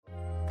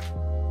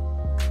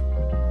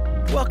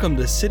Welcome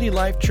to City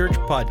Life Church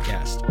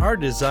Podcast. Our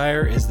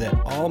desire is that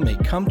all may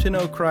come to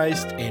know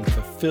Christ and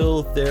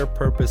fulfill their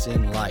purpose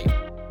in life.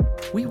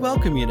 We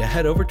welcome you to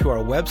head over to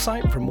our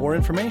website for more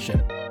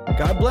information.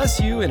 God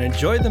bless you and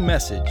enjoy the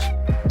message.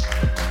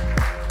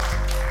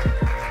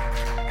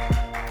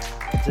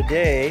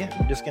 Today,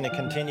 I'm just going to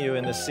continue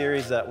in the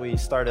series that we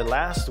started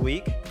last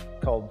week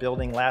called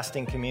Building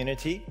Lasting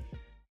Community.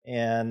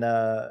 And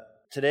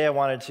today I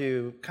wanted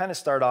to kind of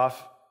start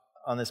off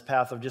on this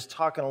path of just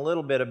talking a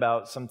little bit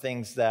about some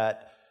things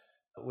that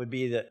would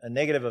be a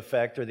negative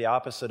effect or the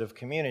opposite of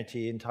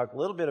community, and talk a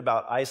little bit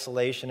about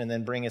isolation and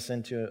then bring us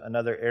into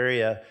another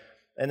area.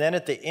 And then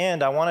at the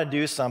end, I want to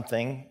do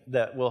something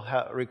that will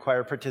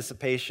require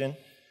participation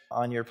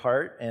on your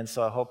part, and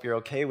so I hope you're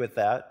okay with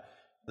that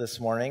this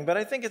morning. But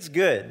I think it's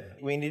good.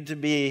 We need to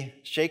be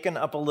shaken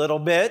up a little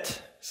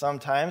bit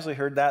sometimes. We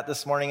heard that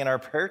this morning in our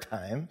prayer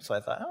time, so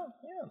I thought, oh,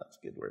 yeah, that's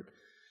a good word.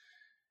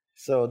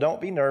 So don't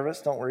be nervous.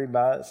 Don't worry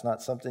about it. It's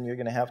not something you're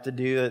going to have to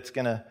do that's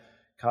going to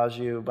cause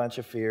you a bunch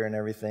of fear and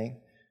everything.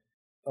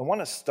 I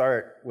want to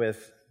start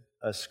with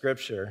a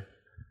scripture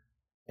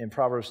in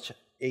Proverbs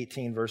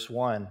 18, verse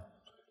 1.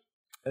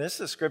 And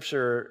this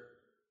scripture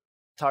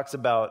talks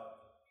about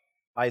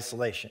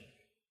isolation. It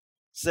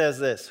says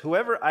this: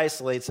 whoever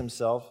isolates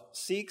himself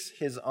seeks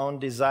his own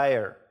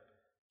desire.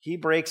 He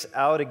breaks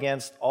out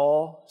against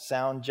all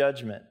sound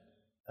judgment.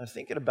 I was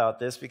thinking about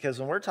this because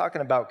when we're talking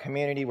about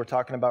community, we're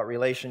talking about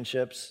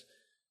relationships.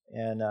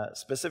 And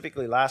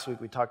specifically last week,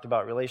 we talked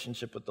about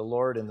relationship with the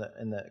Lord and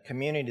the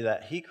community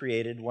that He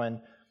created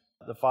when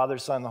the Father,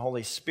 Son, and the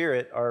Holy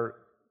Spirit are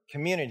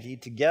community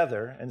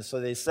together. And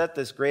so they set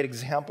this great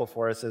example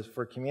for us as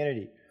for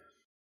community.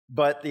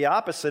 But the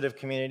opposite of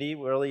community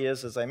really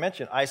is, as I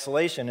mentioned,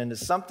 isolation. And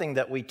it's something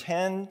that we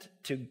tend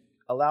to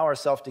allow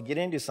ourselves to get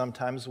into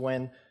sometimes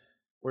when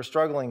we're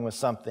struggling with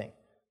something.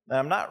 Now,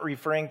 I'm not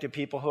referring to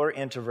people who are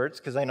introverts,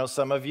 because I know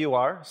some of you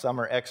are. Some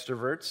are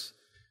extroverts.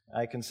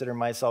 I consider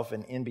myself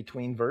an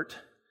in-between-vert.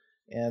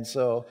 And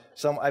so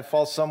I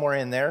fall somewhere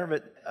in there.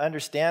 But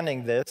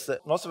understanding this,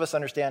 that most of us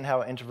understand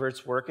how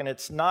introverts work, and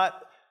it's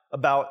not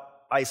about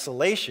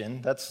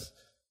isolation. That's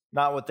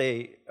not what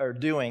they are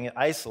doing,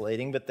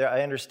 isolating. But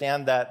I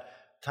understand that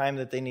time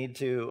that they need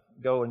to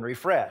go and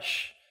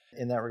refresh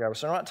in that regard.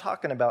 So I'm not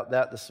talking about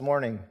that this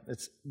morning.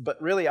 But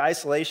really,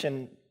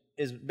 isolation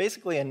is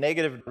basically a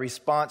negative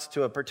response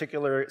to a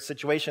particular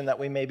situation that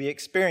we may be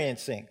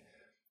experiencing.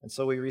 And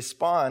so we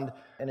respond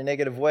in a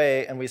negative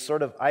way, and we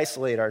sort of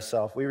isolate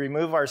ourselves. We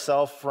remove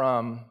ourselves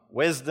from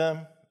wisdom,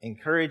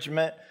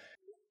 encouragement,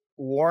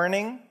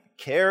 warning,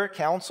 care,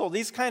 counsel.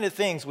 These kind of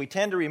things we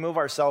tend to remove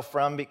ourselves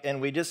from,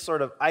 and we just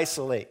sort of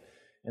isolate.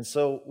 And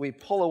so we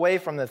pull away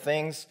from the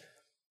things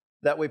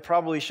that we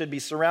probably should be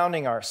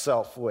surrounding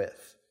ourselves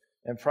with.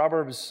 And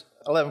Proverbs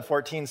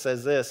 11:14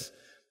 says this.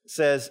 It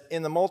says,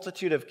 in the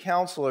multitude of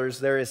counselors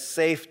there is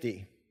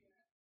safety.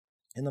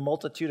 In the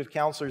multitude of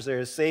counselors there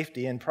is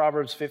safety. In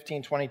Proverbs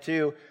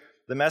 15:22,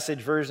 the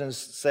Message version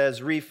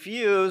says,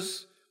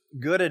 refuse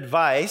good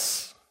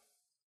advice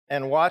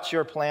and watch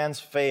your plans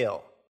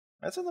fail.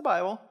 That's in the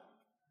Bible.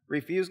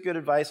 Refuse good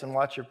advice and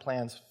watch your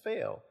plans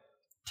fail.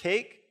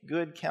 Take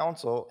good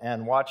counsel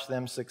and watch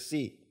them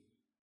succeed.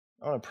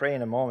 I want to pray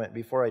in a moment.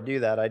 Before I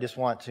do that, I just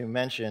want to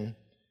mention,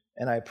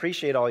 and I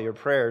appreciate all your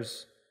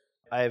prayers.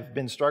 I've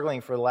been struggling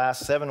for the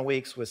last 7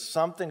 weeks with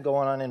something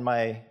going on in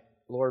my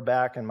lower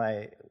back and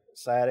my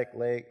sciatic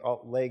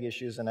leg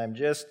issues, and I've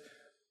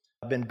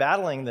been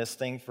battling this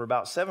thing for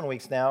about 7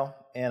 weeks now,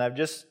 and I've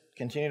just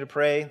continued to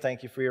pray.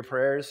 Thank you for your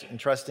prayers and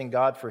trusting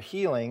God for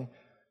healing.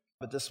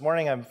 But this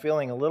morning I'm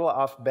feeling a little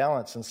off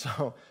balance, and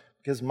so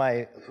because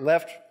my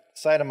left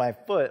side of my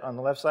foot on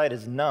the left side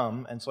is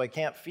numb, and so I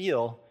can't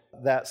feel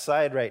that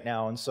side right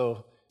now, and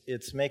so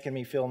it's making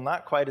me feel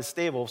not quite as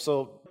stable.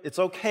 So it's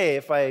okay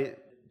if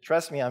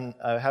trust me,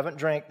 I haven't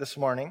drank this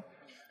morning.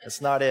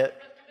 That's not it,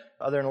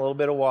 other than a little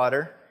bit of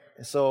water.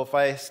 So if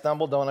I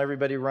stumble, don't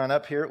everybody run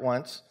up here at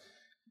once.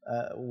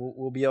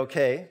 We'll be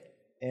okay.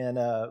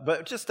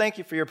 But just thank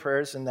you for your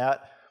prayers in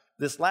that.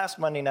 This last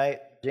Monday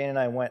night, Jane and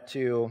I went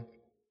to an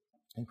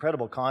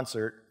incredible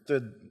concert.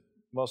 Stood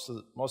most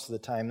of the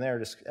time there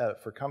just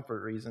for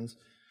comfort reasons.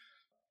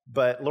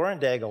 But Lauren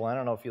Daigle, I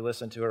don't know if you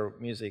listen to her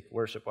music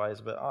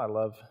worship-wise, but I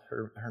love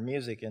her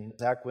music. And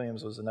Zach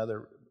Williams was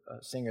another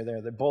singer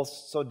there. They're both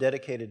so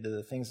dedicated to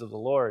the things of the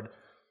Lord.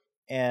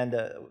 And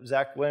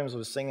Zach Williams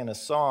was singing a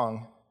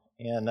song,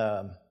 and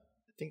I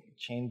think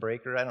Chain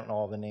Breaker, I don't know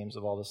all the names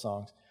of all the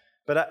songs.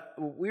 But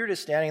we were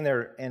just standing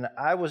there, and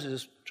I was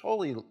just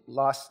totally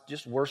lost,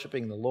 just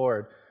worshiping the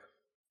Lord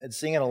and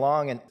singing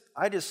along. And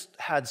I just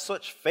had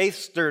such faith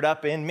stirred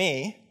up in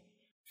me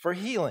for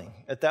healing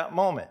at that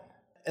moment.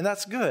 And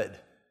that's good.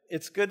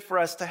 It's good for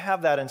us to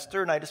have that and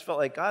stir. And I just felt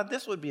like, God,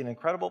 this would be an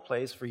incredible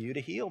place for you to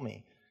heal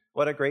me.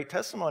 What a great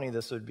testimony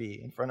this would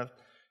be in front of,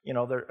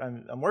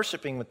 I'm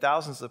worshiping with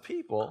thousands of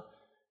people.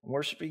 I'm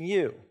worshiping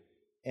you.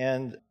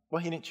 And,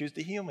 well, He didn't choose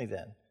to heal me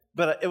then.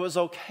 But it was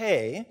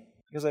okay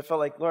because I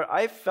felt like, Lord,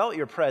 I felt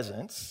your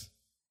presence.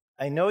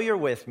 I know you're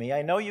with me.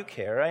 I know you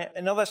care.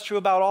 I know that's true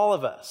about all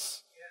of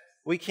us.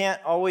 we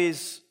can't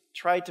always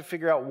try to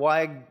figure out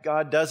why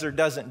God does or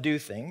doesn't do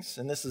things.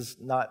 And this is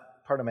not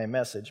part of my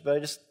message,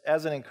 but just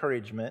as an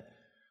encouragement,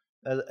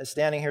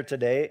 standing here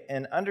today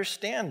and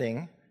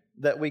understanding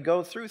that we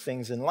go through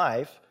things in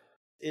life,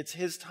 it's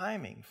His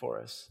timing for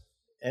us.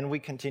 And we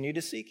continue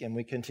to seek Him.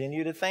 We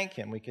continue to thank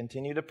Him. We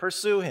continue to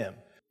pursue Him.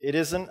 It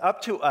isn't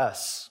up to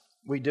us.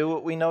 We do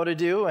what we know to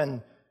do,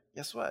 and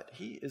guess what?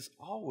 He is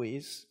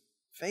always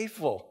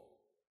faithful.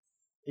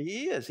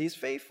 He is. He's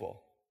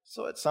faithful.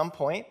 So at some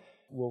point,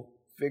 we'll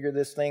figure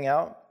this thing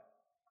out.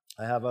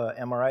 I have a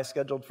MRI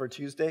scheduled for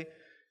Tuesday,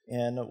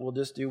 and we'll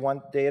just do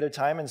one day at a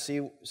time and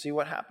see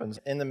what happens.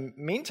 In the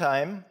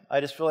meantime,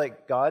 I just feel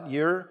like, God,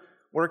 you're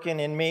working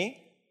in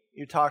me.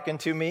 You're talking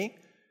to me.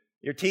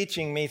 You're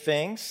teaching me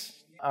things.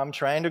 I'm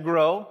trying to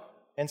grow,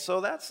 and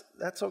so that's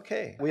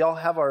okay. We all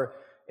have our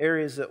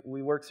areas that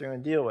we work through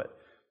and deal with.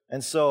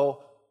 And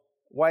so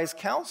wise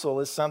counsel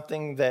is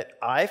something that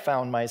I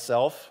found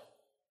myself,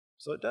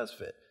 so it does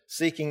fit,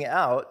 seeking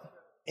out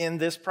in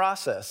this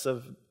process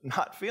of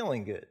not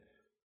feeling good.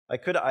 I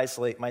could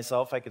isolate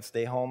myself. I could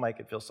stay home. I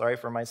could feel sorry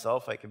for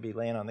myself. I could be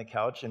laying on the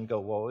couch and go,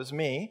 woe is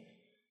me.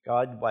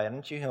 God, why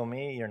didn't you heal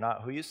me? You're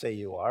not who you say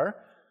you are.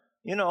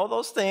 You know,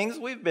 those things,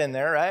 we've been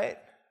there, right?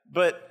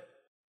 But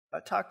I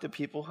talk to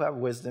people who have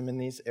wisdom in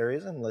these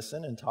areas and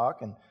listen and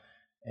talk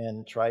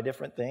and try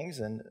different things,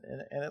 and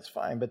it's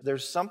fine. But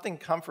there's something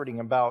comforting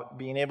about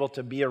being able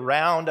to be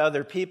around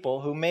other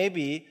people who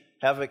maybe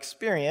have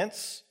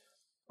experience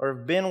or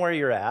have been where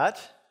you're at,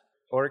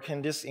 or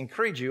can just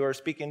encourage you or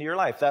speak into your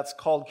life. That's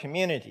called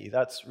community.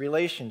 That's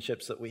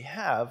relationships that we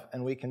have,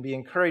 and we can be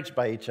encouraged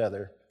by each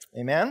other.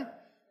 Amen?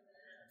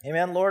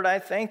 Amen. Lord, I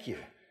thank you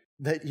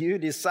that you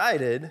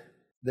decided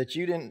that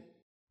you didn't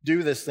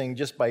do this thing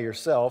just by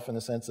yourself in the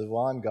sense of,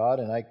 well, I'm God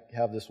and I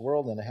have this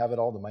world and I have it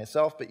all to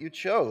myself, but you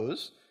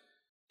chose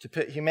to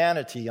put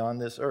humanity on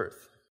this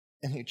earth,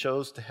 and you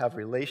chose to have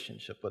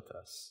relationship with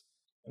us,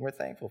 and we're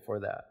thankful for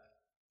that.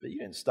 But you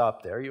didn't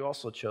stop there. You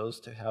also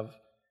chose to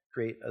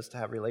create us to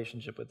have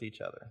relationship with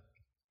each other.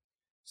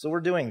 So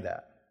we're doing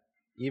that,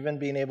 even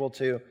being able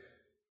to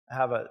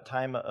have a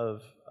time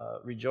of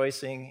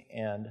rejoicing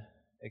and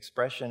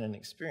expression and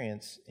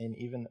experience in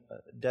even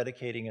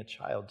dedicating a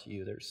child to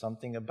you. There's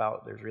something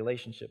about, there's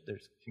relationship,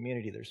 there's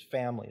community, there's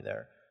family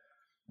there,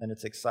 and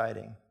it's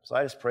exciting. So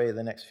I just pray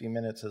the next few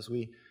minutes as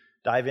we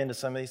dive into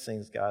some of these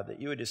things, God,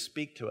 that you would just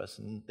speak to us,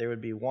 and there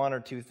would be one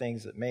or two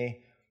things that may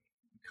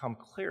come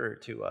clearer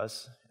to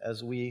us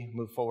as we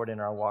move forward in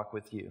our walk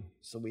with you.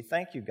 So we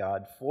thank you,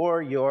 God,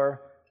 for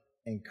your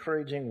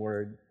encouraging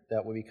word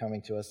that will be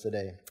coming to us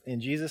today. In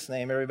Jesus'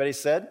 name, everybody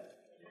said,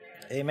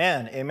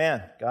 Amen.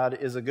 Amen. God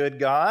is a good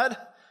God.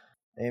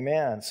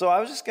 Amen. So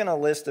I was just going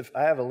to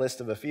I have a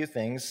list of a few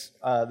things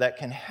that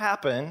can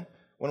happen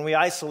when we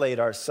isolate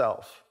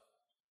ourselves.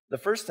 The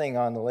first thing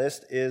on the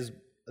list is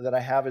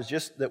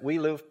just that we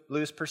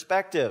lose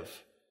perspective.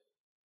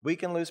 We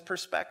can lose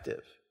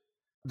perspective.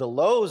 The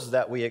lows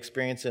that we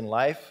experience in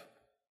life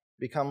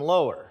become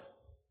lower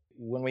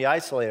when we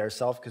isolate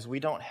ourselves because we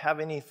don't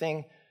have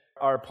anything.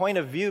 Our point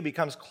of view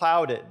becomes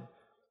clouded.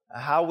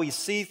 How we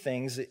see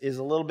things is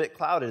a little bit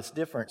clouded. It's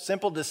different.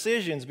 Simple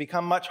decisions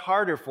become much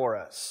harder for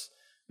us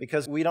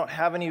because we don't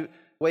have any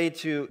way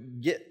to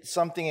get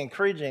something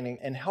encouraging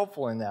and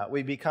helpful in that.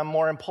 We become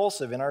more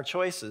impulsive in our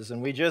choices,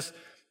 and we just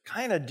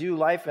kind of do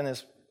life in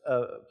this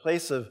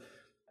place of,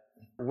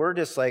 we're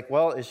just like,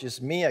 well, it's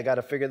just me. I got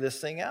to figure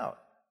this thing out.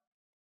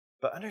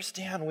 But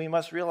understand, we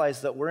must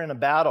realize that we're in a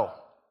battle.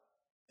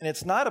 And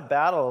it's not a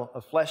battle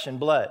of flesh and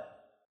blood.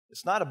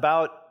 It's not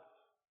about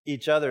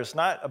each other. It's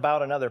not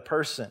about another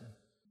person.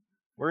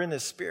 We're in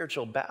this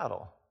spiritual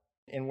battle,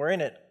 and we're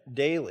in it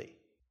daily.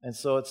 And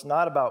so it's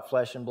not about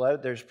flesh and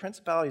blood. There's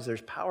principalities,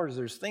 there's powers,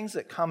 there's things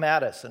that come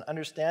at us, and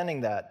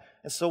understanding that.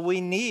 And so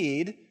we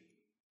need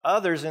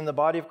others in the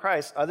body of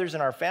Christ, others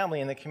in our family,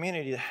 in the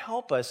community to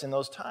help us in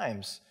those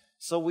times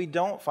so we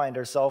don't find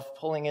ourselves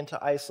pulling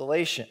into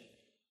isolation.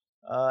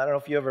 I don't know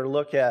if you ever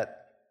look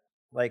at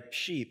like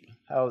sheep,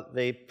 how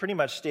they pretty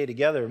much stay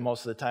together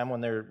most of the time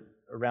when they're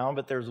around,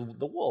 but there's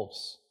the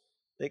wolves.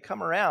 They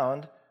come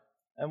around,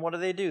 and what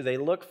do? They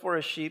look for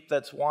a sheep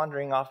that's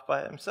wandering off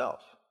by himself,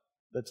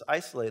 that's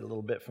isolated a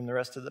little bit from the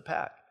rest of the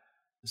pack.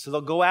 So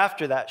they'll go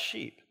after that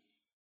sheep.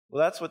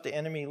 Well, that's what the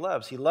enemy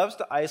loves. He loves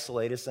to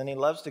isolate us, and he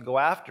loves to go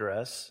after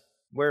us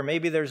where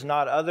maybe there's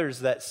not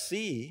others that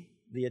see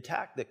the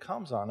attack that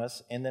comes on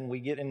us, and then we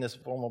get in this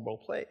vulnerable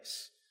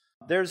place.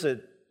 There's a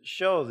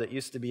show that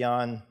used to be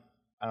on,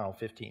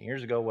 15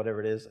 years ago, whatever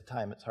it is, at the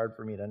time, it's hard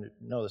for me to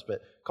know this,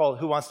 but called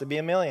Who Wants to Be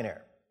a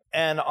Millionaire?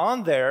 And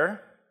on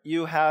there,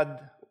 you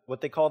had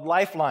what they called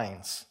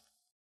lifelines.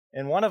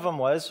 And one of them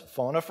was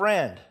phone a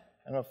friend.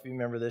 I don't know if you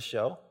remember this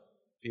show,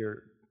 if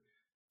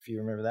you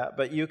remember that,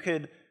 but you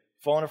could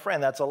phone a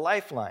friend. That's a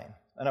lifeline.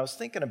 And I was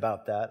thinking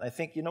about that. And I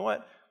think, you know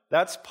what?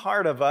 That's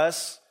part of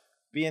us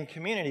being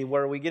community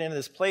where we get into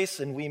this place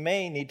and we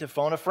may need to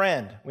phone a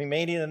friend. We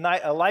may need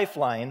a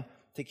lifeline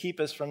to keep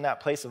us from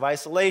that place of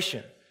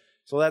isolation.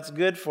 So that's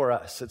good for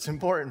us. It's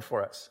important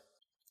for us.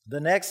 The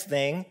next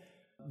thing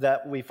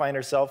that we find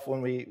ourselves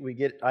when we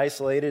get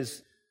isolated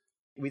is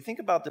we think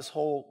about this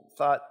whole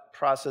thought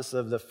process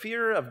of the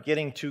fear of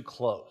getting too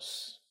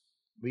close.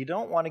 We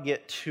don't want to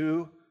get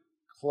too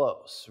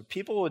close.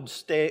 People would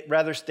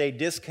rather stay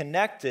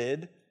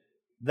disconnected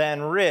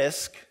than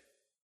risk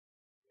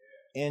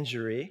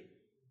injury,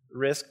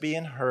 risk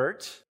being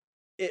hurt.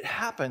 It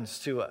happens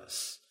to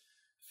us.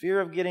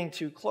 Fear of getting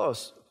too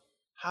close.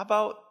 How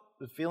about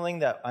the feeling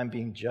that I'm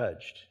being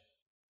judged?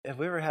 Have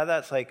we ever had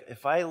that? It's like,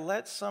 if I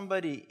let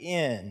somebody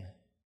in,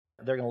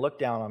 they're going to look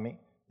down on me.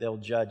 They'll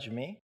judge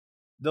me.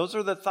 Those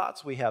are the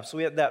thoughts we have. So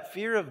we have that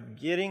fear of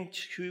getting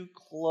too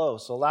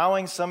close,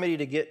 allowing somebody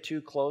to get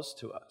too close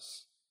to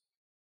us.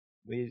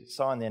 We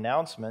saw in the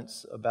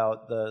announcements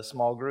about the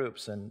small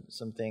groups and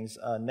some things.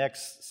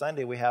 Next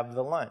Sunday, we have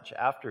the lunch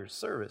after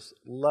service.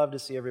 Love to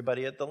see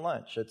everybody at the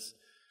lunch. It's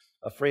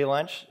a free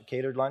lunch, a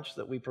catered lunch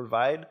that we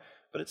provide,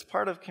 but it's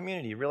part of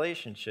community,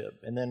 relationship.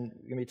 And then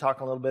we're going to be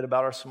talking a little bit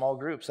about our small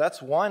groups.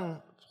 That's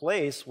one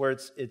place where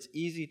it's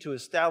easy to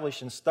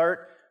establish and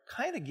start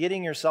kind of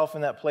getting yourself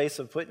in that place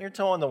of putting your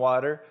toe in the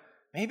water.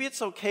 Maybe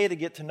it's okay to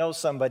get to know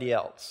somebody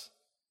else.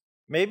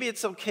 Maybe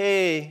it's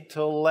okay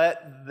to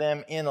let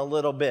them in a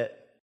little bit.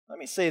 Let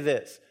me say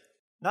this.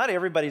 Not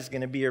everybody's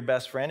going to be your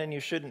best friend, and you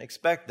shouldn't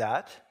expect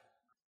that.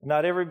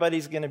 Not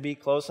everybody's going to be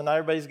close, and not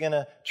everybody's going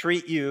to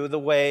treat you the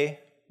way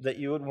that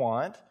you would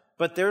want.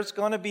 But there's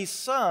going to be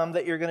some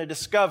that you're going to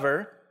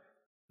discover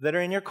that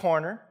are in your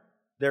corner.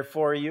 They're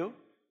for you.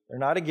 They're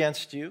not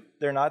against you.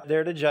 They're not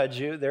there to judge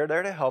you. They're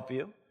there to help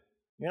you.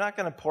 You're not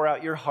going to pour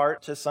out your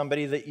heart to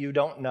somebody that you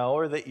don't know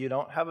or that you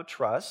don't have a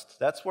trust.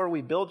 That's where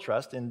we build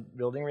trust, in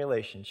building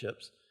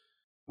relationships.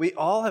 We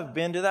all have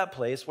been to that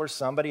place where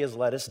somebody has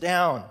let us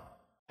down,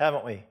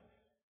 haven't we?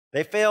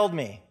 They failed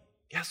me.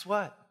 Guess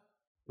what?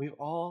 We've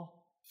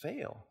all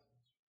failed.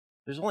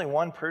 There's only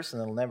one person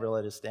that will never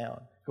let us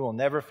down, who will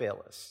never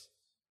fail us.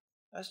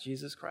 That's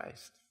Jesus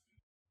Christ.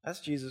 That's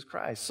Jesus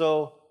Christ.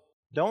 So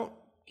don't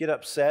get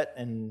upset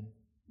and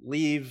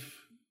leave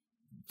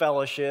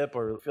fellowship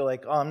or feel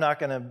like, oh, I'm not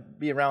going to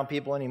be around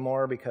people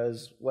anymore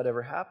because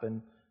whatever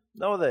happened.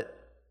 Know that,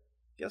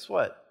 guess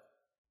what?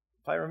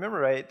 If I remember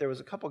right, there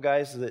was a couple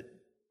guys that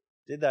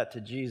did that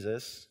to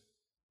Jesus.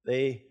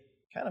 They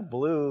kind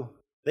of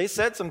they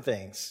said some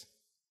things,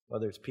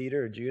 whether it's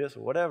Peter or Judas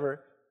or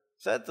whatever,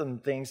 said some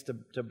things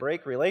to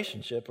break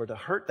relationship or to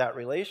hurt that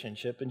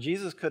relationship. And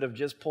Jesus could have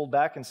just pulled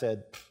back and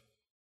said,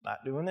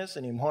 not doing this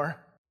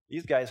anymore.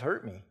 These guys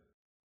hurt me.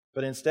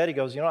 But instead he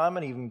goes, I'm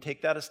going to even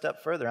take that a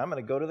step further. I'm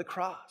going to go to the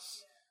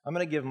cross. I'm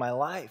going to give my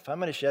life. I'm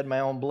going to shed my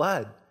own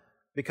blood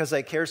because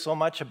I care so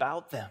much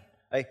about them.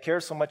 I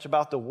care so much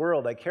about the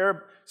world. I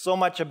care so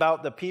much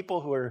about the people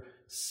who are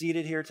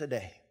seated here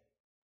today.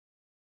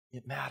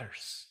 It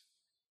matters.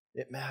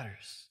 It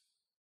matters.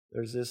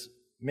 There's this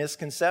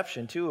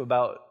misconception, too,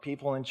 about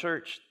people in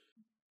church,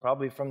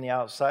 probably from the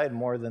outside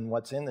more than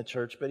what's in the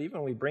church, but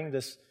even we bring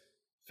this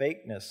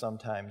fakeness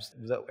sometimes,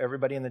 that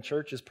everybody in the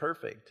church is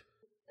perfect.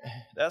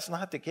 That's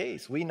not the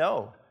case. We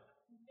know,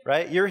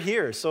 right? You're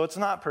here, so it's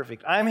not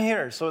perfect. I'm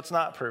here, so it's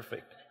not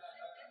perfect.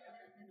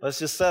 Let's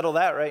just settle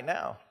that right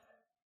now.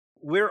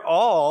 We're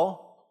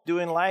all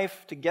doing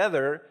life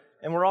together,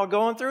 and we're all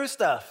going through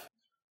stuff.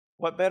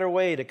 What better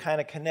way to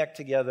kind of connect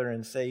together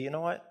and say, you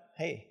know what?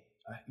 Hey,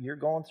 you're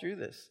going through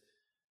this.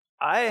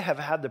 I have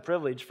had the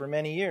privilege for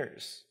many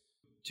years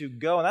to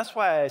go, and that's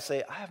why I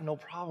say I have no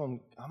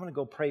problem. I'm going to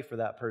go pray for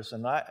that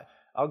person.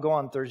 I'll go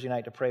on Thursday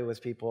night to pray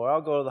with people, or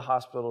I'll go to the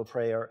hospital to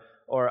pray,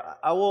 or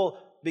I will,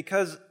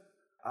 because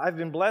I've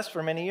been blessed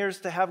for many years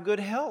to have good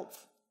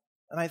health.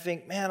 And I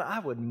think, man, I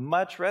would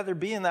much rather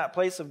be in that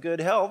place of good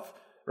health,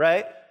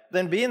 right,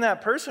 than being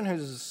that person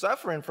who's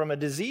suffering from a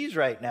disease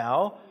right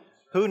now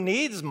who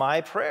needs my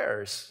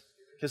prayers.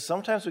 Because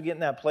sometimes we get in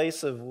that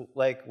place of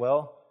like,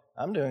 well,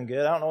 I'm doing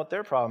good. I don't know what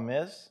their problem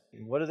is.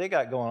 What do they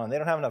got going on? They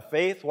don't have enough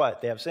faith?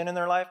 What? They have sin in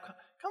their life?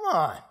 Come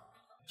on.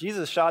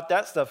 Jesus shot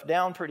that stuff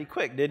down pretty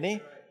quick, didn't he?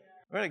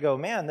 We're going to go,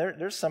 man,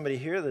 there's somebody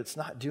here that's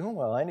not doing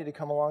well. I need to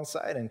come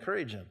alongside and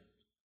encourage him.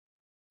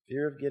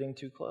 Fear of getting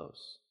too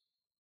close.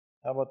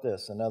 How about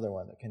this? Another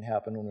one that can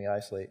happen when we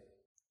isolate.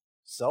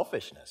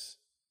 Selfishness.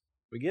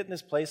 We get in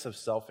this place of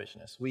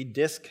selfishness. We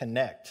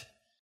disconnect.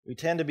 We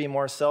tend to be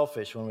more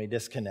selfish when we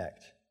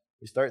disconnect.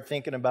 We start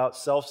thinking about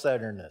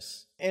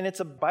self-centeredness. And it's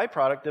a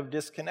byproduct of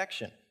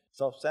disconnection.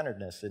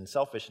 Self-centeredness and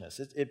selfishness.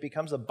 It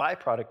becomes a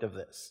byproduct of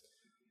this.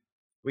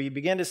 We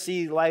begin to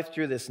see life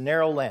through this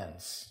narrow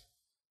lens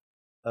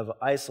of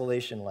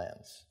isolation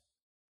lens.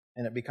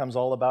 And it becomes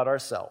all about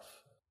ourself.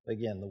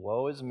 Again, the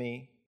woe is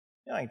me.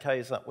 I can tell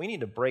you something. We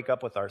need to break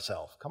up with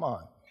ourselves. Come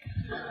on.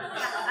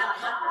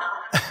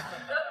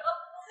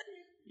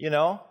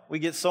 We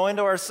get so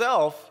into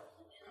ourselves,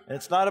 and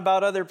it's not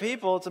about other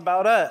people, it's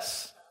about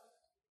us.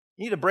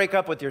 You need to break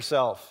up with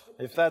yourself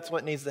if that's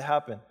what needs to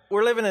happen.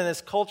 We're living in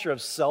this culture of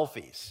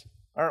selfies,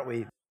 aren't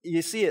we?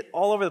 You see it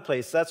all over the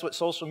place. That's what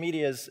social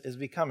media has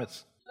become.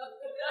 It's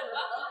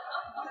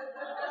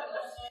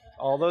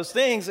all those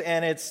things,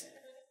 and it's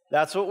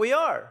That's what we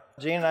are.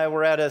 Jane and I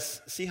were at a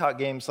Seahawk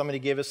game. Somebody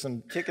gave us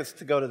some tickets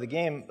to go to the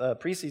game,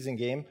 preseason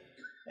game,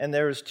 and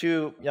there was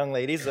two young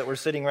ladies that were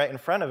sitting right in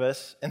front of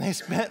us, and they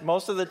spent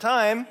most of the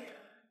time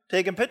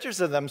taking pictures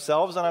of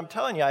themselves, and I'm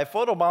telling you, I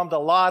photobombed a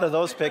lot of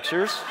those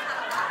pictures.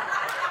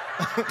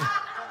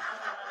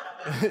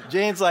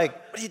 Jane's like,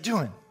 what are you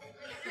doing?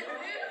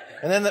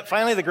 And then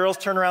finally the girls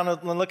turn around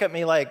and look at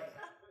me like,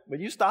 will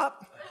you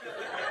stop?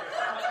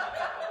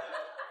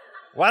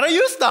 Why don't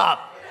you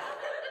stop?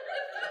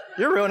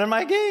 You're ruining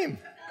my game.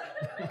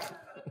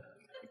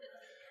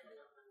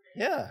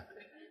 Yeah.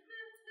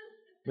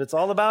 It's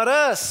all about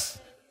us.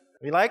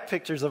 We like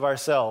pictures of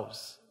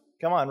ourselves.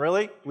 Come on,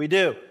 really? We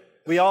do.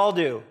 We all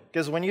do.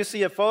 Because when you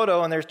see a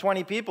photo and there's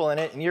 20 people in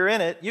it and you're in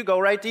it, you go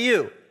right to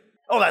you.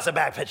 Oh, that's a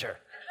bad picture.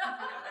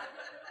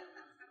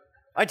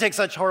 I take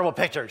such horrible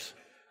pictures.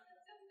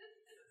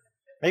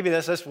 Maybe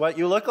this is what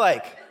you look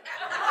like.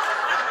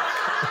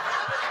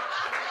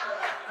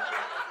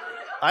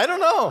 I don't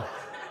know.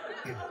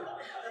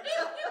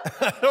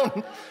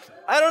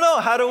 I don't know.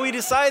 How do we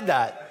decide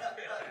that?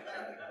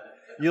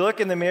 You look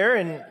in the mirror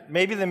and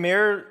maybe the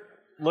mirror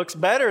looks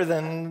better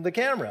than the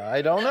camera.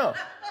 I don't know.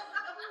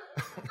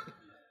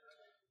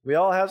 We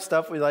all have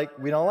stuff we like,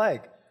 we don't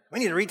like. We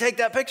need to retake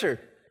that picture.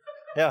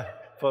 Yeah,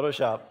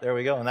 Photoshop. There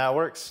we go. And that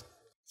works.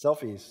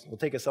 Selfies. We'll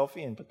take a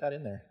selfie and put that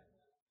in there.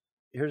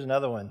 Here's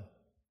another one.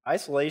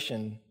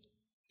 Isolation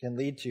can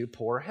lead to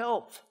poor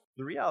health.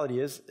 The reality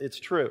is, it's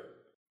true.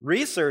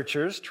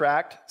 Researchers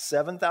tracked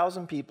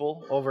 7,000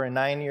 people over a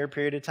 9-year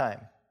period of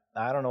time.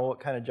 I don't know what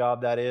kind of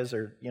job that is,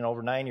 or,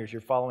 over 9 years,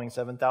 you're following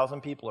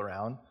 7,000 people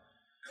around.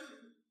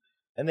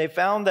 And they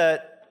found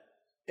that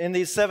in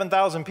these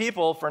 7,000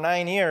 people for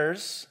 9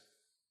 years,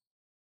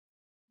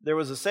 there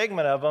was a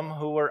segment of them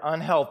who were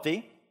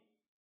unhealthy.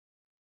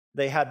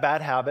 They had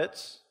bad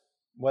habits,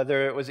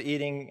 whether it was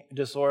eating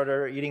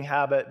disorder,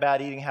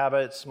 bad eating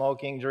habits,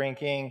 smoking,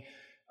 drinking,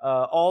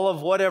 all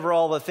of whatever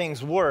all the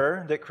things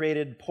were that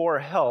created poor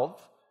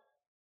health.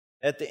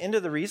 At the end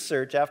of the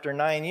research, after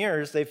 9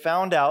 years, they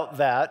found out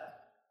that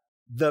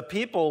the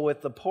people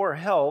with the poor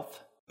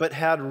health but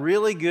had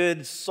really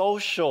good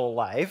social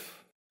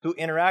life, who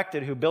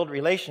interacted, who built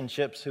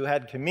relationships, who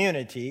had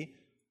community,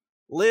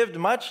 lived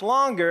much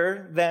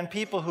longer than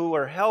people who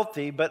were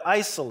healthy but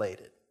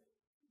isolated.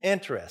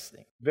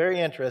 Interesting. Very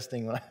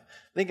interesting when I'm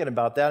thinking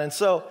about that. And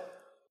so,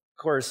 of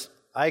course,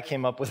 I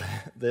came up with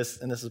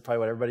this, and this is probably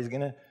what everybody's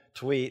going to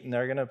tweet, and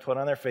they're going to put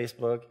on their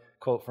Facebook,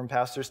 quote from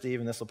Pastor Steve,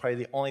 and this will probably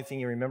be the only thing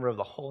you remember of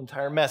the whole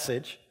entire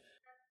message.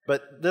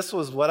 But this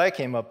was what I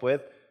came up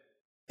with.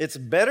 It's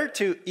better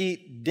to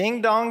eat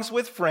ding-dongs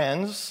with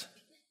friends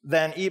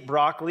than eat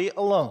broccoli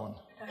alone.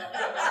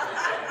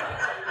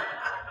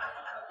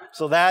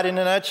 So that, in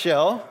a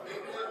nutshell,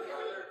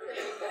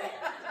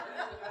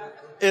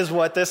 is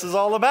what this is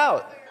all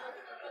about.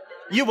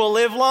 You will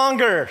live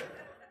longer.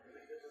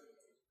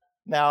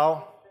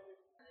 Now,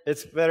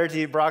 it's better to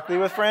eat broccoli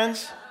with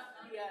friends?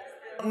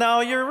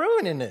 Now you're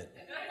ruining it.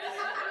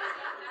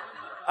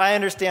 I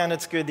understand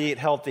it's good to eat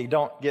healthy.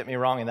 Don't get me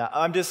wrong in that.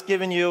 I'm just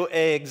giving you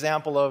an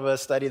example of a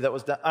study that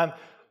was done.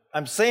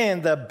 I'm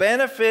saying the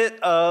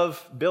benefit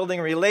of building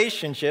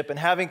relationship and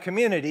having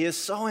community is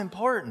so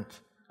important.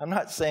 I'm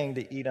not saying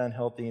to eat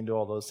unhealthy and do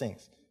all those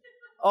things,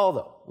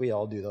 although we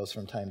all do those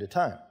from time to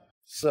time.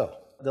 So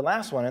the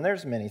last one, and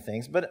there's many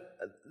things, but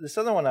this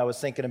other one I was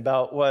thinking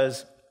about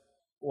was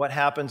what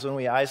happens when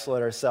we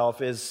isolate ourselves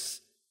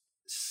is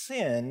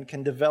sin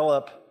can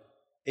develop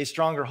a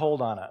stronger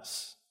hold on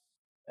us.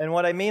 And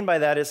what I mean by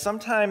that is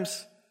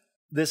sometimes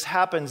this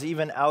happens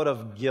even out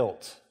of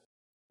guilt.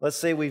 Let's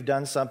say we've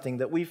done something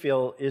that we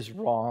feel is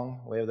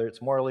wrong, whether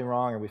it's morally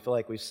wrong or we feel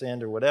like we've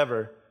sinned or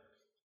whatever,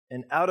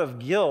 and out of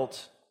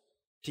guilt,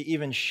 to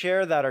even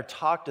share that or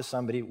talk to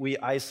somebody, we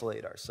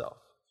isolate ourselves.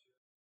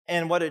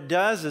 And what it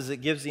does is it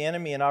gives the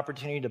enemy an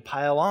opportunity to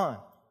pile on.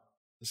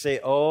 To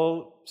say,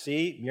 oh,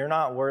 see, you're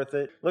not worth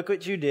it. Look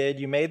what you did.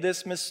 You made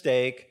this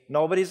mistake.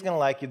 Nobody's going to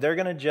like you. They're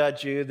going to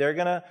judge you. They're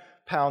going to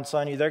pounce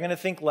on you. They're going to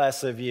think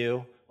less of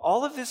you.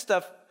 All of this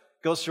stuff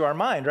goes through our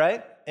mind,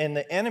 right? And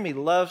the enemy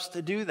loves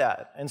to do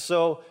that. And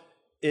so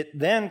it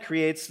then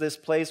creates this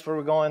place where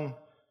we're going,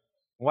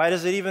 why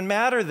does it even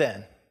matter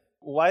then?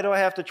 Why do I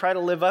have to try to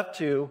live up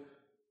to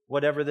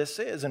whatever this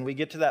is? And we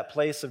get to that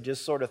place of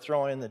just sort of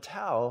throwing in the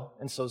towel.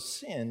 And so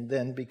sin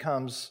then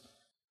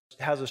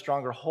has a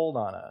stronger hold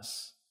on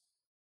us.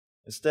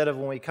 Instead of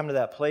when we come to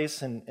that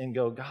place and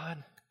go,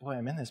 God, boy,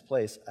 I'm in this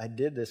place. I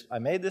did this. I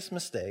made this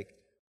mistake.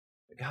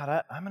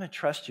 God, I'm going to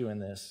trust you in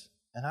this.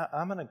 And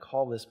I'm going to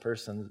call this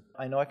person.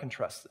 I know I can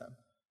trust them.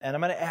 And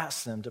I'm going to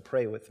ask them to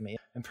pray with me.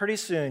 And pretty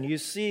soon you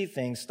see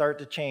things start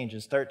to change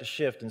and start to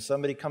shift. And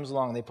somebody comes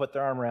along and they put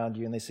their arm around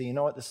you and they say, you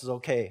know what, this is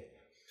okay.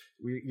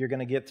 You're going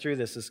to get through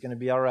this. It's going to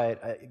be all right.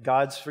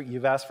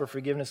 You've asked for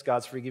forgiveness.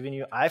 God's forgiven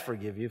you. I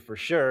forgive you for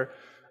sure.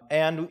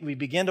 And we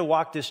begin to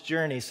walk this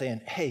journey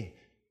saying, hey,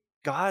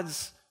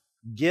 God's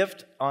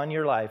gift on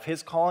your life,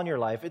 His call on your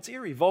life, it's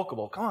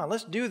irrevocable. Come on,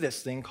 let's do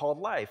this thing called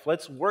life.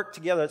 Let's work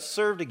together. Let's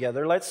serve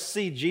together. Let's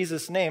see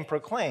Jesus' name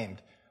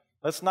proclaimed.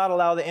 Let's not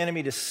allow the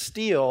enemy to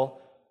steal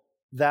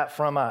that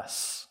from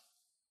us.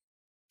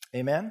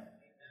 Amen?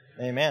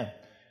 Amen.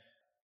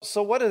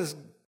 So what does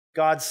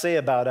God say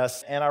about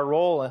us and our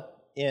role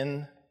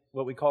in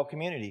what we call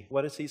community?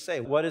 What does he say?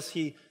 What is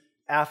he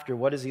after?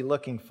 What is he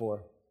looking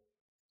for?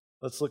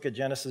 Let's look at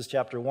Genesis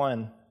chapter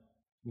 1,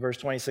 verse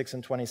 26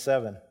 and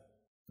 27.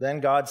 Then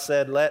God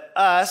said, "Let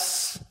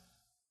us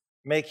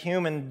make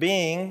human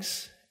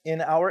beings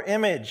in our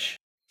image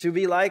to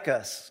be like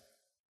us."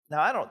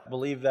 Now, I don't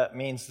believe that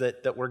means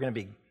that we're going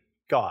to be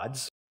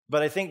gods,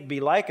 but I think be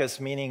like us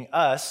meaning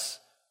us,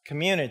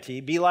 community,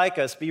 be like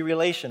us, be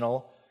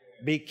relational,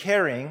 be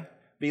caring,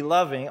 be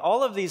loving.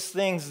 All of these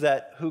things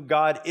that who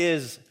God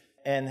is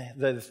and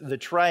the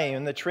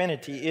triune, the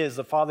Trinity is,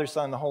 the Father,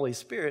 Son, and the Holy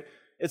Spirit,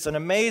 it's an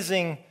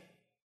amazing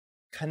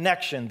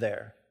connection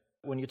there.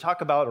 When you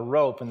talk about a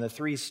rope and the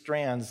three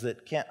strands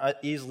that can't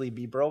easily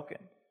be broken,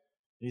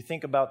 you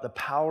think about the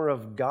power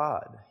of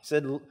God. He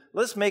said,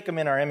 let's make them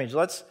in our image.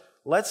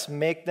 Let's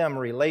make them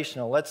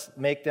relational. Let's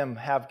make them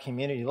have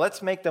community.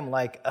 Let's make them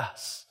like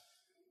us.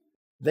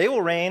 They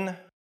will reign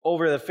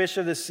over the fish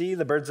of the sea,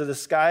 the birds of the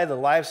sky, the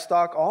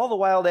livestock, all the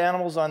wild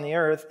animals on the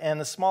earth, and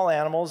the small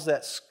animals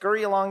that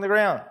scurry along the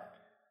ground.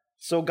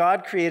 So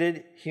God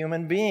created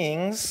human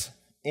beings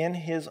in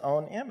his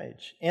own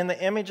image. In the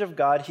image of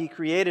God, he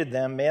created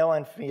them, male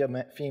and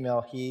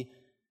female, he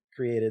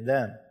created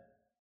them.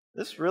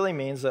 This really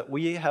means that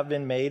we have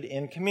been made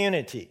in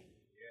community.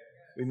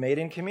 We're made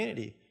in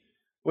community.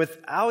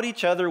 Without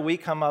each other, we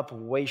come up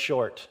way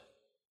short.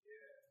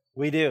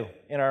 We do.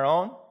 In our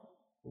own,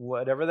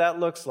 whatever that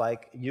looks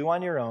like, you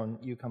on your own,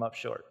 you come up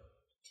short.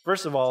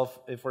 First of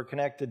all, if we're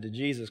connected to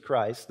Jesus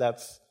Christ,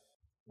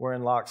 we're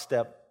in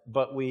lockstep.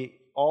 But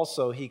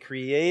he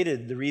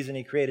created, the reason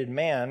he created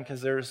man,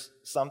 because there's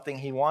something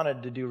he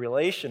wanted to do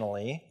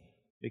relationally.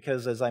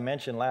 Because as I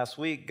mentioned last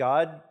week,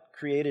 God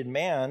created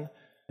man.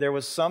 There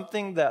was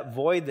something, that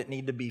void that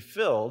needed to be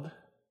filled,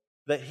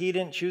 that he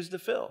didn't choose to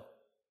fill.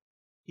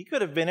 He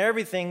could have been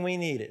everything we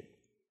needed.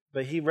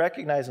 But he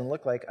recognized and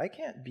looked like, I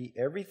can't be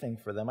everything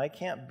for them. I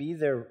can't be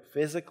there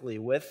physically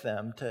with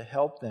them to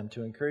help them,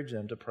 to encourage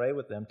them, to pray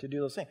with them, to do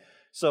those things.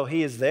 So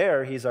he is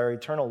there. He's our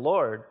eternal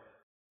Lord.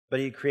 But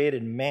he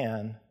created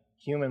man,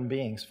 human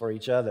beings, for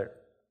each other.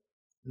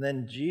 And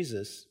then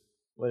Jesus,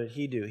 what did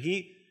he do?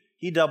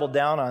 He doubled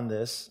down on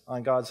this,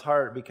 on God's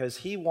heart, because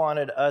he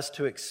wanted us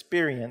to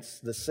experience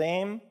the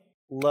same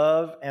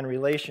love and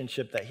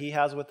relationship that he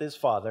has with his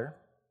Father.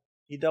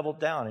 He doubled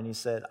down and he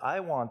said,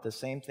 I want the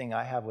same thing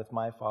I have with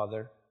my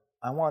Father.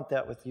 I want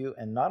that with you.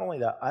 And not only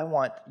that, I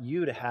want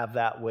you to have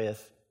that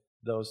with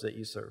those that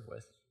you serve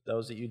with,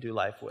 those that you do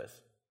life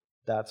with.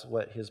 That's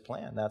what his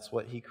plan, that's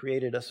what he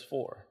created us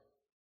for.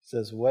 He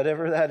says,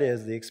 whatever that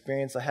is, the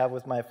experience I have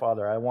with my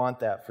Father, I want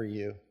that for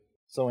you.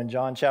 So in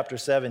John chapter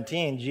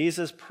 17,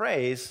 Jesus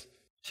prays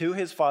to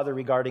his Father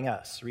regarding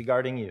us,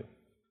 regarding you.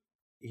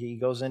 He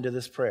goes into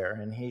this prayer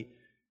and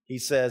he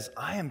says,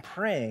 I am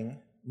praying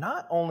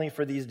not only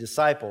for these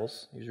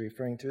disciples, he's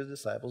referring to his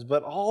disciples,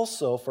 but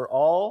also for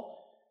all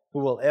who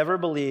will ever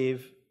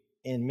believe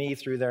in me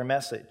through their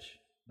message.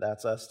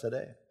 That's us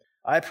today.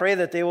 I pray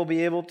that they will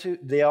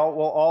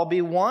all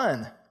be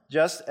one,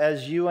 just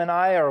as you and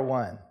I are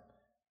one.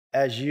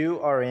 As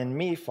you are in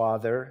me,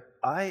 Father,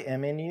 I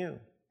am in you.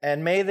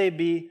 And may they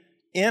be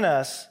in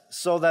us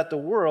so that the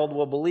world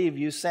will believe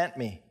you sent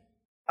me.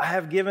 I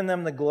have given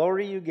them the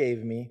glory you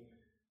gave me,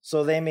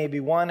 so they may be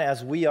one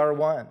as we are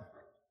one.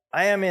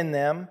 I am in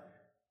them,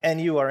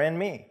 and you are in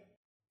me.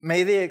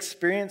 May they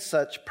experience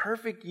such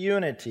perfect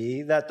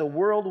unity that the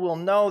world will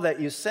know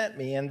that you sent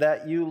me and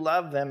that you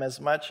love them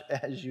as much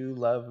as you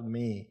love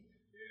me.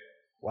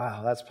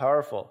 Wow, that's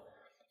powerful.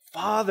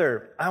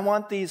 Father, I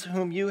want these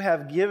whom you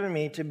have given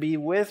me to be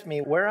with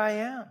me where I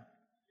am.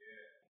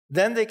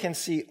 Then they can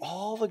see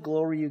all the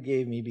glory you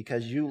gave me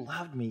because you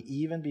loved me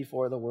even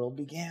before the world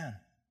began.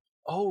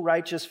 Oh,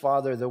 righteous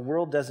Father, the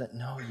world doesn't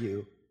know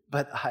you,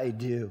 but I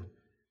do.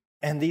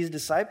 And these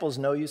disciples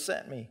know you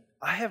sent me.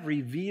 I have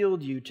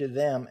revealed you to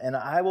them, and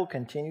I will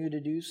continue to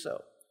do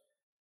so.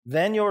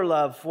 Then your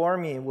love for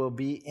me will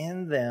be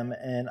in them,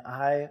 and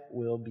I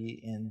will be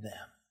in them.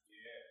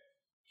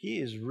 He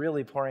is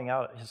really pouring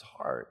out his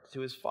heart to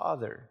his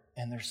Father,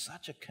 and there's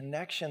such a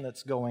connection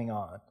that's going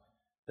on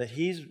that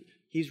he's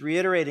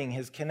reiterating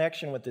his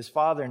connection with his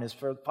Father and his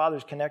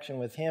Father's connection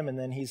with him, and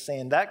then he's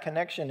saying that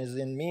connection is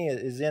in me,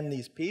 is in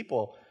these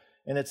people,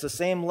 and it's the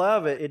same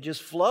love. It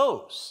just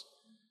flows.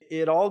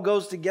 It all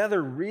goes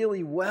together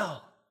really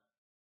well.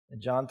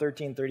 In John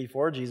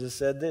 13:34, Jesus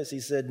said this.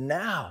 He said,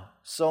 now,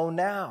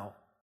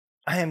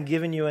 I am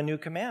giving you a new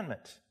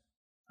commandment.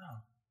 Oh,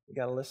 we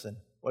got to listen.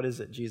 What is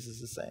it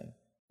Jesus is saying?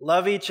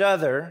 Love each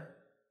other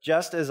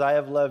just as I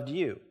have loved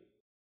you.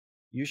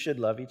 You should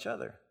love each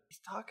other. He's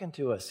talking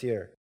to us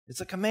here.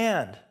 It's a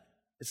command.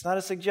 It's not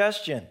a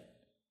suggestion.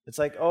 It's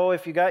like, oh,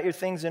 if you got your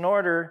things in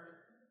order,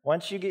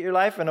 once you get your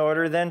life in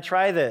order, then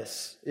try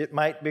this. It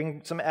might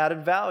bring some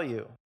added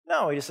value.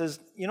 No, he just says,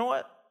 you know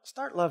what?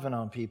 Start loving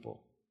on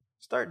people.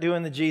 Start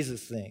doing the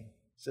Jesus thing.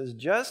 He says,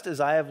 just as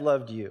I have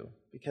loved you,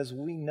 because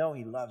we know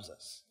he loves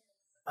us.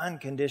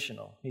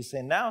 Unconditional. He's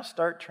saying, now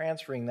start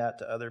transferring that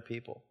to other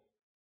people.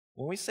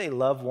 When we say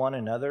love one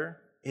another,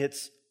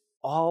 it's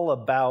all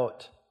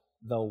about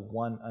the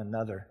one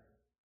another.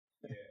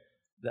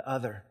 The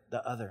other,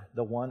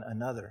 the one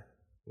another.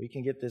 We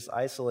can get this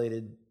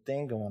isolated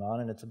thing going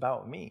on, and it's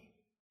about me.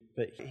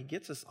 But he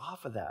gets us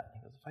off of that.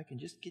 He goes, if I can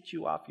just get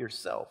you off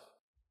yourself,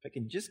 if I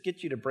can just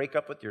get you to break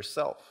up with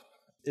yourself,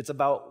 it's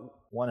about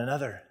one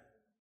another.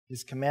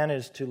 His command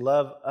is to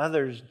love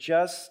others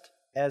just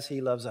as he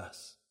loves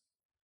us.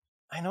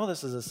 I know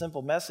this is a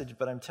simple message,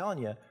 but I'm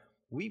telling you,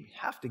 we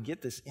have to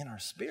get this in our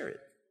spirit.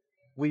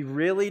 We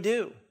really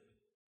do.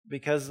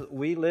 Because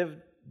we live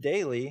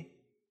daily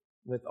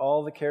with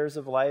all the cares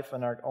of life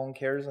and our own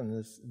cares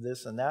and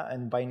this and that.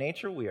 And by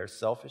nature, we are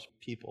selfish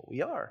people.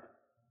 We are.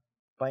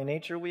 By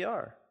nature, we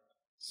are.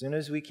 As soon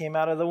as we came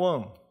out of the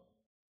womb,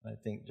 I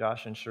think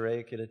Josh and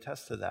Sheree could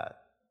attest to that.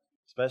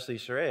 Especially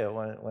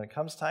Sheree, when it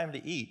comes time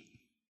to eat,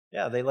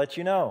 yeah, they let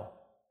you know.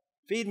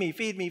 Feed me,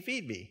 feed me,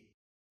 feed me.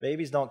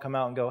 Babies don't come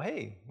out and go,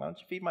 hey, why don't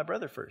you feed my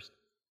brother first?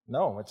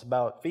 No, it's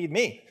about feed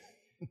me.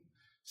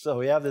 So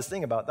we have this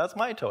thing about, that's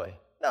my toy.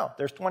 No,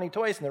 there's 20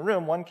 toys in the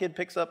room. One kid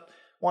picks up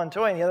one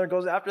toy and the other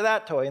goes after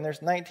that toy, and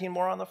there's 19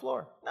 more on the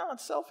floor. No,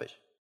 it's selfish.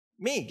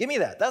 Me, give me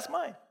that. That's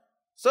mine.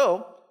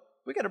 So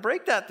we got to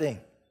break that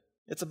thing.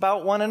 It's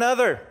about one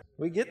another.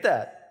 We get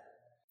that.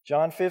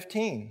 John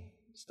 15,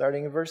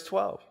 starting in verse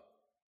 12.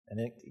 And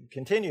it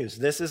continues,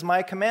 this is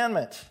my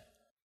commandment.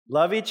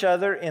 Love each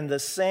other in the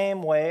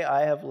same way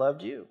I have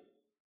loved you.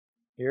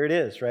 Here it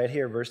is, right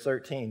here, verse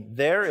 13.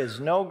 There is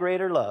no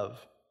greater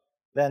love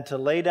than to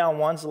lay down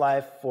one's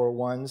life for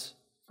one's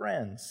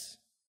friends.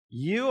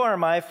 You are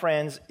my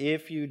friends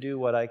if you do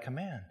what I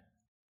command.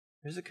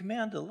 There's a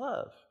command to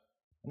love.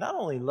 Not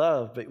only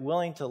love, but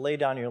willing to lay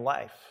down your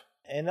life.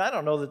 And I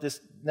don't know that this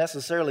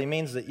necessarily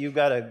means that you've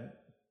got to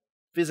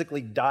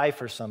physically die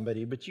for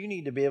somebody, but you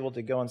need to be able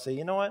to go and say,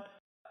 you know what?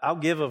 I'll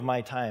give of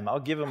my time. I'll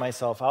give of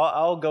myself.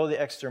 I'll go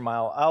the extra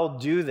mile. I'll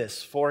do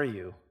this for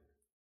you.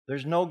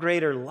 There's no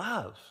greater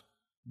love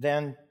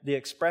than the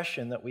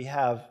expression that we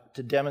have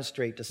to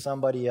demonstrate to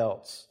somebody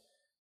else.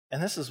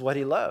 And this is what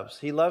he loves.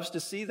 He loves to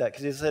see that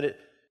because he said,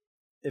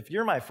 if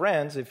you're my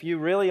friends, if you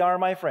really are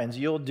my friends,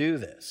 you'll do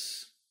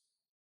this.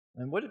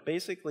 And what it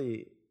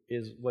basically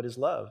is, what is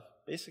love?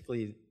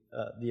 Basically,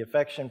 the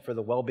affection for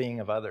the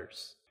well-being of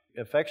others.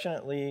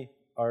 Affectionately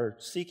are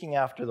seeking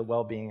after the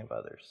well-being of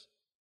others.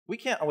 We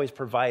can't always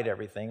provide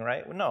everything,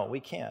 right? No, we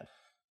can't.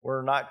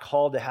 We're not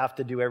called to have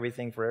to do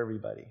everything for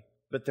everybody.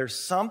 But there's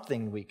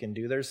something we can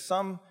do. There's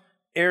some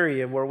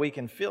area where we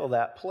can fill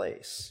that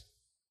place.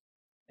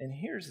 And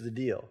here's the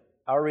deal.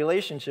 Our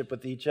relationship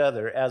with each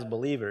other as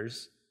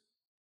believers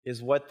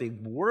is what the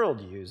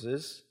world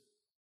uses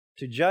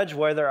to judge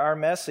whether our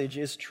message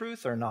is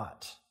truth or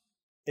not.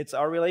 It's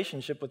our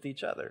relationship with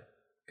each other.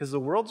 Because the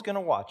world's going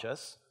to watch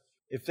us.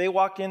 If they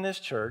walked in this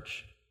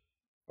church,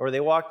 or they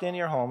walked in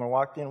your home, or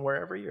walked in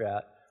wherever you're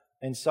at,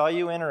 and saw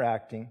you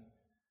interacting,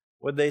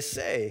 would they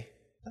say,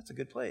 that's a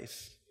good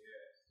place?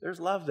 There's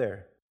love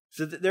there.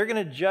 So they're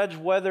going to judge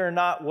whether or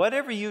not,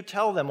 whatever you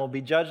tell them will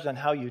be judged on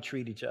how you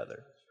treat each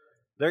other.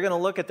 They're going to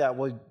look at that,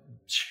 well,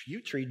 you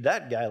treat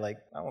that guy like,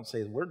 I won't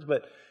say the words,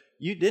 but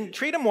you didn't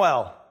treat him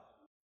well.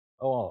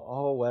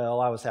 Oh, well,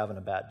 I was having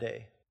a bad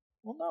day.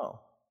 Well, no.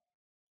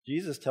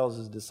 Jesus tells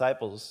his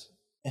disciples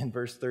in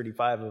verse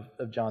 35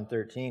 of John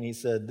 13, he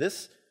said,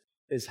 this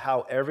is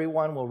how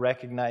everyone will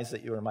recognize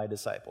that you are my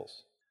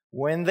disciples.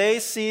 When they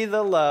see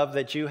the love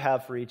that you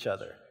have for each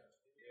other.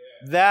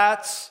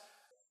 That's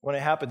when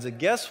it happens. And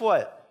guess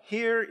what?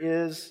 Here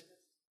is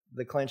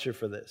the clincher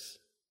for this.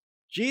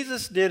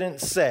 Jesus didn't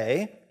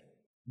say,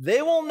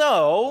 they will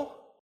know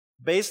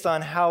based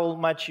on how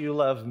much you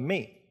love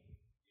me.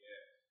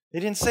 He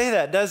didn't say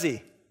that, does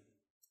he?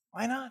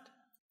 Why not?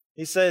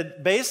 He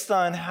said, based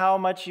on how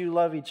much you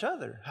love each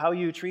other, how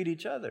you treat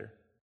each other.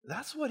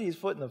 That's what he's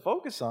putting the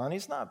focus on.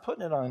 He's not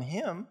putting it on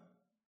him.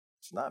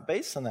 It's not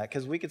based on that.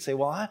 Because we could say,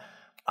 well,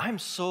 I'm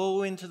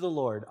so into the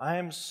Lord.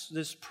 I'm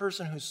this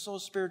person who's so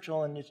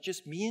spiritual, and it's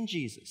just me and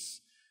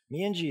Jesus.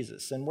 Me and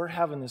Jesus. And we're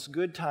having this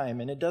good time.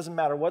 And it doesn't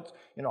matter what,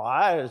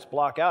 I just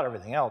block out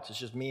everything else. It's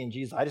just me and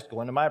Jesus. I just go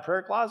into my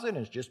prayer closet, and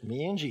it's just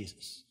me and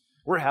Jesus.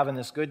 We're having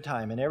this good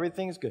time, and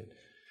everything's good.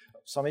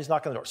 Somebody's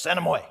knocking on the door. Send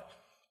them away.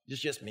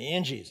 It's just me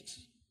and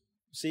Jesus.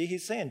 See,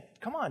 he's saying,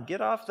 come on, get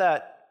off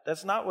that.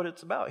 That's not what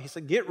it's about. He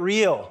said, get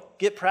real,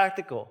 get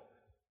practical.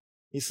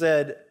 He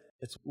said,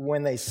 it's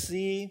when they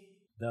see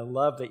the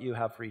love that you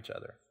have for each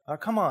other. Now,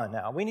 come on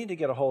now. We need to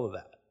get a hold of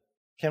that.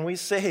 Can we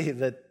say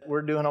that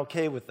we're doing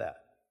okay with that?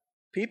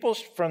 People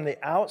from the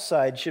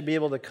outside should be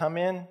able to come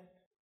in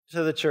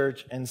to the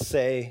church and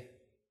say,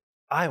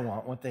 I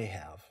want what they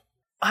have.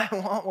 I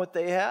want what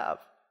they have.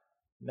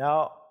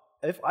 Now,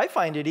 if I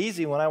find it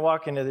easy when I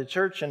walk into the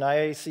church and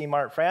I see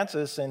Mark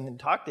Francis and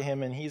talk to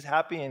him and he's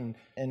happy and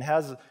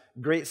has a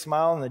great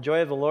smile and the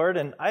joy of the Lord,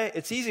 and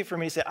it's easy for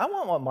me to say, I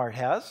want what Mark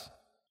has.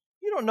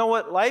 You don't know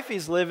what life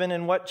he's living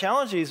and what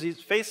challenges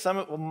he's faced.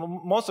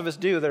 Most of us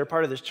do that are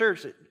part of this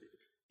church.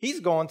 He's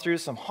going through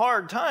some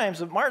hard times,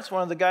 but Mark's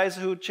one of the guys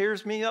who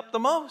cheers me up the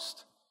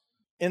most.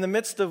 In the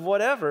midst of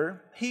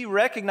whatever, he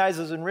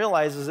recognizes and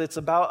realizes it's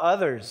about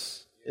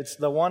others. It's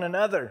the one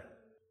another.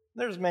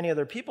 There's many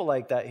other people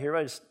like that here.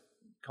 I just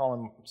call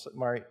him,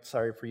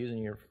 sorry for using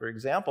you for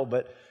example,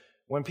 but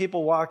when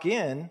people walk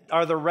in,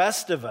 are the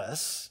rest of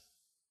us,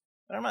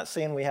 and I'm not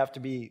saying we have to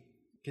be,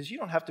 because you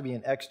don't have to be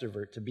an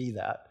extrovert to be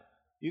that.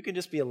 You can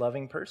just be a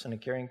loving person, a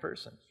caring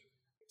person.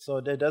 So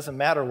it doesn't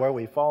matter where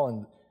we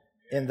fall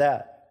in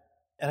that.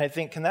 And I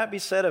think, can that be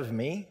said of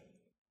me?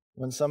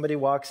 When somebody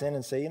walks in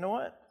and say, you know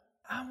what?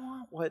 I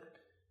want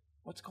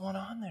what's going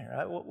on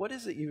there. What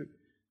is it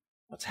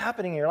what's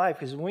happening in your life?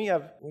 Because when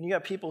you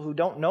have people who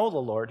don't know the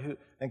Lord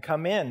and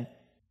come in,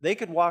 they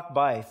could walk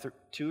by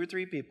 2 or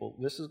 3 people.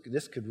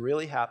 This could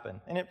really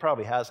happen. And it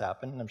probably has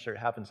happened. And I'm sure it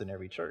happens in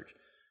every church.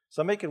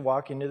 Somebody could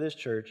walk into this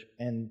church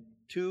and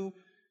 2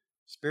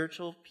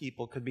 spiritual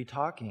people could be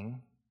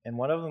talking, and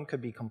one of them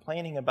could be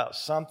complaining about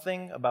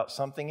something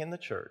in the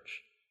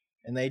church.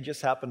 And they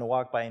just happen to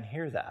walk by and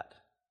hear that.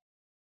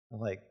 They're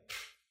like,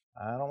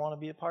 I don't want to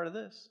be a part of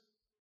this.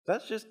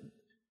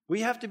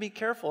 We have to be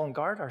careful and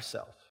guard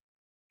ourselves.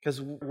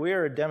 Because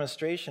we're a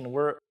demonstration,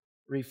 we're a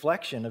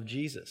reflection of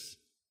Jesus.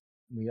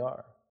 We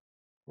are.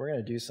 We're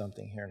going to do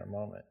something here in a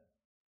moment.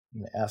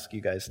 I'm going to ask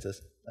you guys to,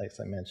 like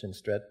I mentioned,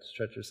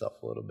 stretch yourself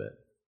a little bit.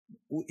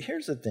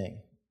 Here's the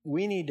thing.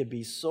 We need to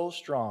be so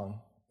strong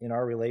in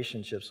our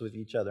relationships with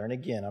each other. And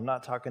again, I'm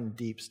not talking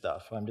deep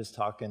stuff. I'm just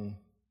talking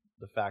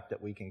the fact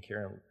that we can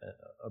care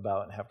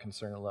about and have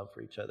concern and love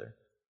for each other.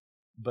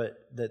 But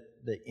that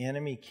the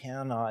enemy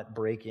cannot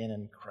break in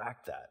and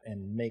crack that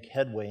and make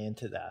headway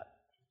into that.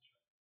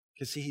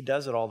 Because see, he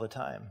does it all the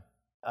time.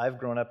 I've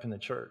grown up in the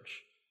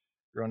church,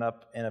 grown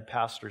up in a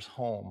pastor's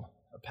home.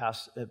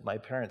 My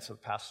parents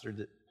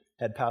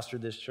had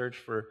pastored this church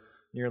for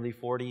nearly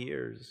 40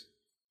 years.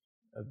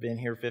 I've been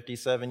here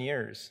 57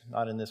 years,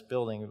 not in this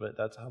building, but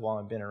that's how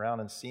long I've been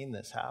around and seen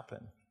this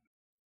happen.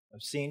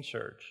 I've seen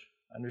church,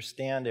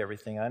 understand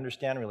everything. I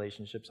understand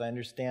relationships. I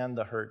understand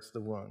the hurts,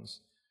 the wounds.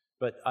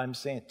 But I'm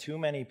saying too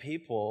many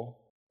people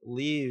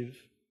leave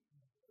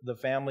the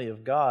family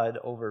of God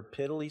over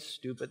piddly,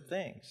 stupid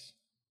things.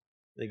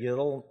 They get a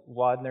little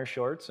wad in their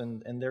shorts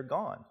and they're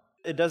gone.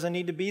 It doesn't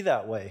need to be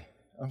that way.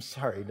 I'm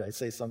sorry, did I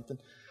say something?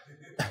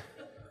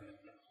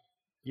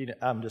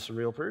 I'm just a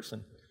real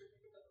person.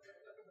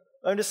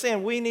 I'm just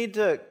saying we need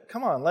to,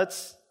 come on,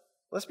 let's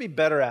be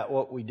better at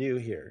what we do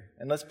here.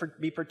 And let's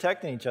be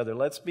protecting each other.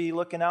 Let's be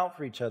looking out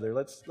for each other.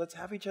 Let's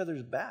have each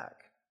other's back.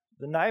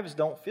 The knives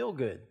don't feel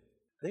good.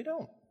 They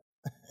don't.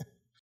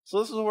 So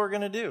this is what we're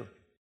going to do.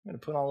 I'm going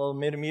to put on a little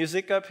bit of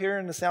music up here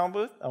in the sound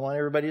booth. I want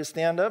everybody to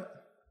stand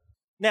up.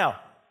 Now,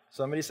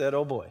 somebody said,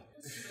 oh boy.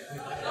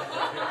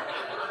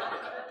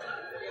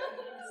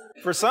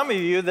 For some of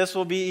you, this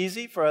will be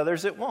easy. For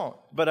others, it won't.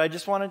 But I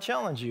just want to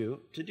challenge you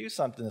to do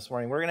something this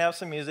morning. We're going to have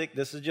some music.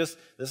 This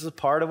is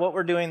part of what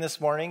we're doing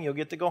this morning. You'll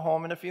get to go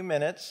home in a few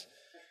minutes.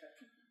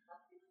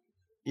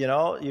 You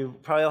know, you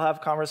probably will have a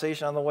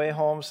conversation on the way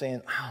home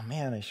saying, oh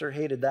man, I sure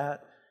hated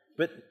that.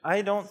 But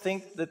I don't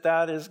think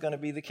that is going to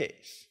be the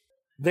case.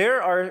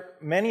 There are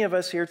many of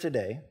us here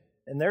today,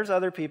 and there's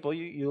other people.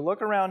 You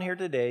look around here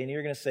today, and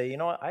you're going to say, you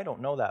know what, I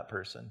don't know that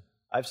person.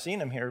 I've seen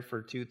him here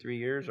for 2-3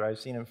 years, or I've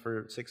seen him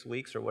for 6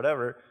 weeks or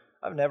whatever.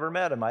 I've never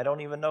met him. I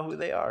don't even know who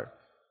they are.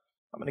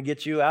 I'm going to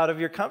get you out of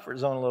your comfort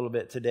zone a little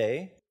bit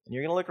today, and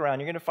you're going to look around.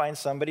 You're going to find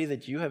somebody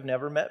that you have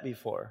never met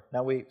before.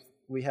 Now,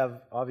 we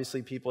have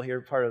obviously people here,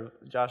 part of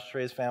Josh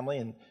Trey's family,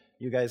 and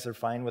you guys are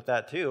fine with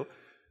that too.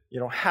 You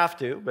don't have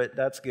to, but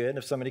that's good.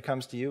 If somebody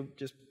comes to you,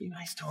 just be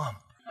nice to them.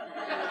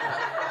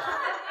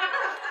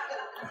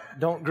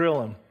 Don't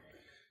grill them.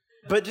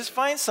 But just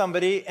find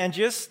somebody and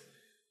just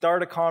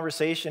start a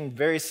conversation.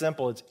 Very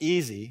simple. It's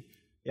easy.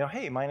 You know,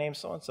 hey, my name's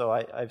so-and-so.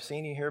 I've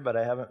seen you here, but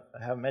I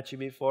haven't met you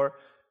before.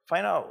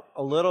 Find out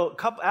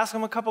ask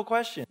them a couple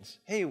questions.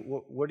 Hey,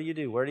 what do you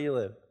do? Where do you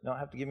live? You don't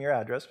have to give me your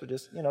address, but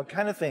just,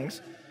 kind of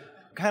things.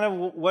 Kind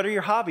of, what are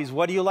your hobbies?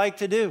 What do you like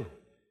to do?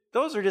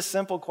 Those are just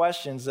simple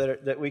questions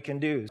that we can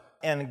do.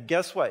 And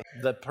guess what?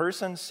 The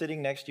person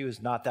sitting next to you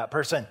is not that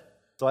person.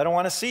 So I don't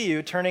want to see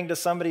you turning to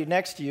somebody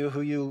next to you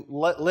who you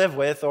live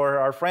with or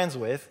are friends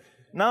with.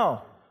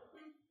 No.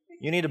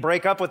 You need to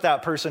break up with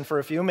that person for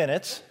a few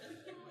minutes.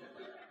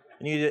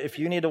 If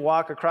you need to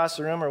walk across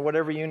the room or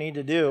whatever you need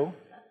to do.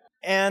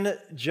 And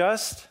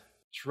just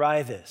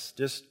try this.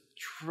 Just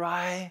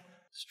try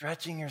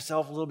stretching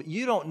yourself a little bit.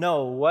 You don't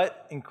know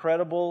what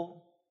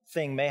incredible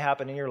thing may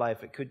happen in your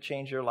life. It could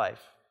change your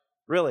life.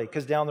 Really,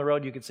 because down the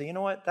road you could say, you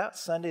know what, that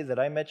Sunday that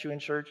I met you in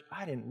church,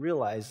 I didn't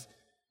realize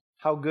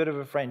how good of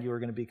a friend you were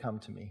going to become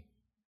to me.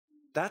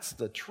 That's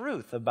the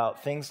truth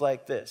about things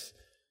like this.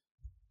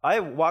 I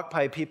walk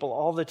by people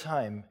all the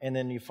time, and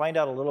then you find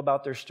out a little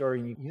about their story,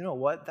 and you know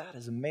what, that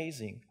is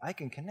amazing. I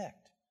can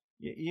connect.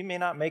 You may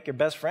not make your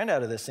best friend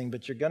out of this thing,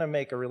 but you're going to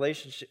make a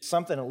relationship,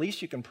 something at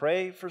least you can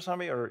pray for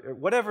somebody, or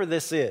whatever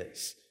this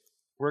is.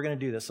 We're going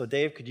to do this. So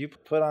Dave, could you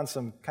put on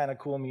some kind of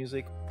cool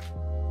music?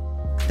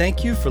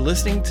 Thank you for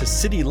listening to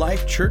City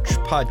Life Church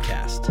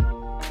Podcast.